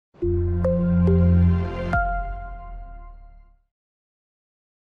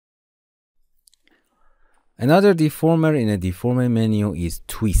Another deformer in a deformer menu is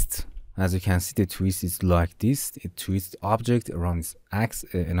twist. As you can see, the twist is like this. It twists object around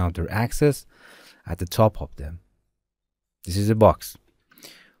another axis at the top of them. This is a box.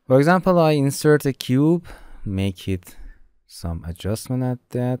 For example, I insert a cube, make it some adjustment at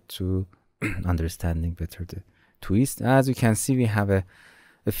that to understanding better the twist. As you can see, we have a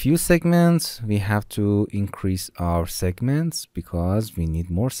few segments. We have to increase our segments because we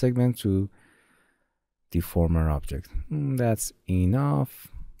need more segments to deform our object. That's enough.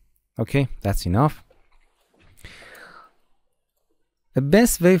 Okay, that's enough. The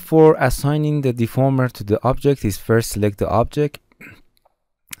best way for assigning the deformer to the object is first select the object,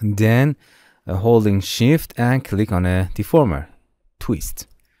 then holding shift and click on a deformer, twist.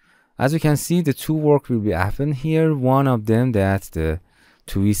 As you can see, the two work will be happen here. One of them that the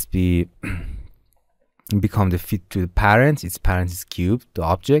twist become the fit to the parent. Its parent is cube, the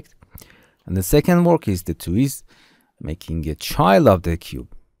object. And the second work is the twist making a child of the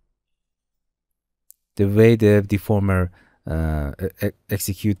cube. The way the deformer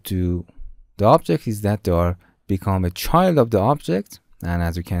execute to the object is that they are become a child of the object. And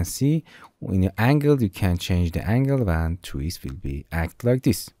as you can see, in the angle, you can change the angle and twist will be act like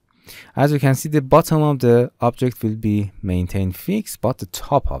this. As you can see, the bottom of the object will be maintained fixed, but the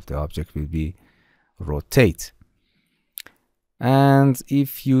top of the object will be rotate. And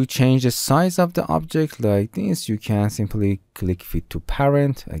if you change the size of the object like this, you can simply click fit to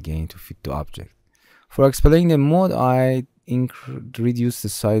parent again to fit the object. For explaining the mode, I reduce the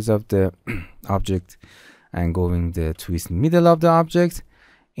size of the object and going the twist middle of the object.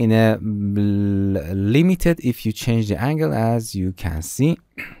 In a limited, if you change the angle, as you can see,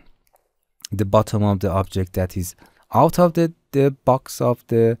 the bottom of the object that is out of the box of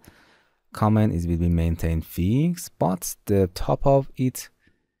the command will be maintained fixed, but the top of it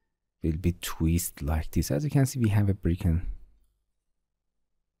will be twist like this. As you can see, we have a broken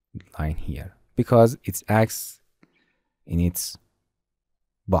line here because it acts in its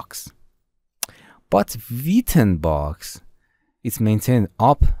box. But within box, it's maintained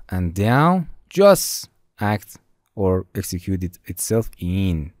up and down, just act or execute it itself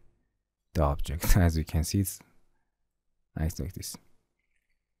in the object. As you can see, it's nice like this.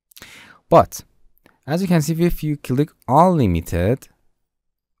 But as you can see, if you click unlimited,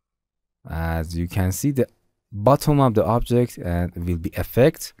 as you can see, the bottom of the object will be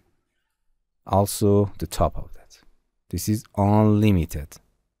effect, also the top of that. This is unlimited.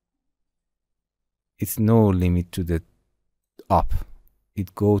 It's no limit to the up.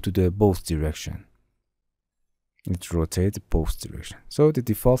 It go to the both direction. It rotates both direction. So the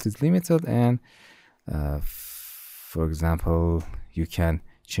default is limited, and for example, you can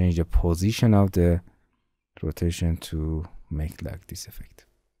change the position of the rotation to make like this effect.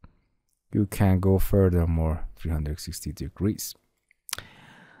 You can go further more 360 degrees.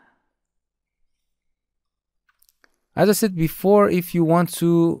 As I said before, if you want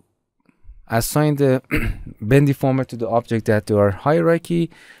to assign the bend deformer to the object that they are hierarchy,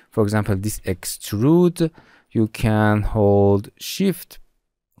 for example, this extrude, you can hold shift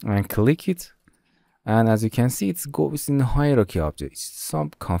and click it. And as you can see, it goes in hierarchy object. It's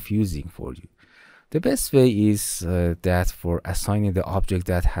some confusing for you. The best way is that for assigning the object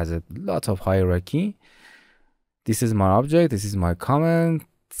that has a lot of hierarchy. This is my object, this is my command.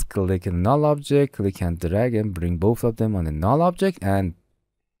 Click a null object, click and drag and bring both of them on a null object, and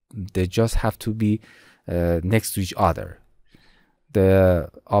they just have to be next to each other.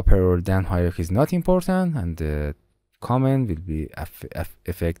 The upper or down hierarchy is not important, and the command will be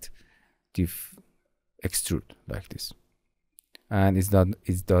effect extrude like this. And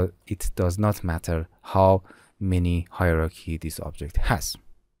it does not matter how many hierarchy this object has.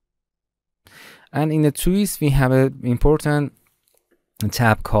 And in the twist, we have an important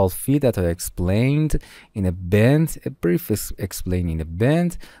tab called feed that I explained in a bend, a brief explain in a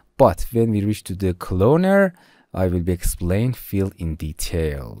bend. But when we reach to the cloner, I will be explained field in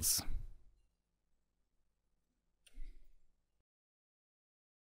details.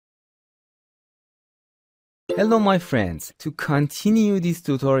 Hello my friends, to continue these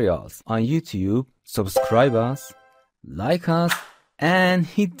tutorials on YouTube, subscribe us, like us, and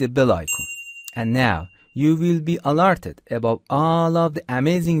hit the bell icon. And now you will be alerted about all of the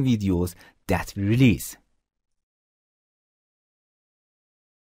amazing videos that we release.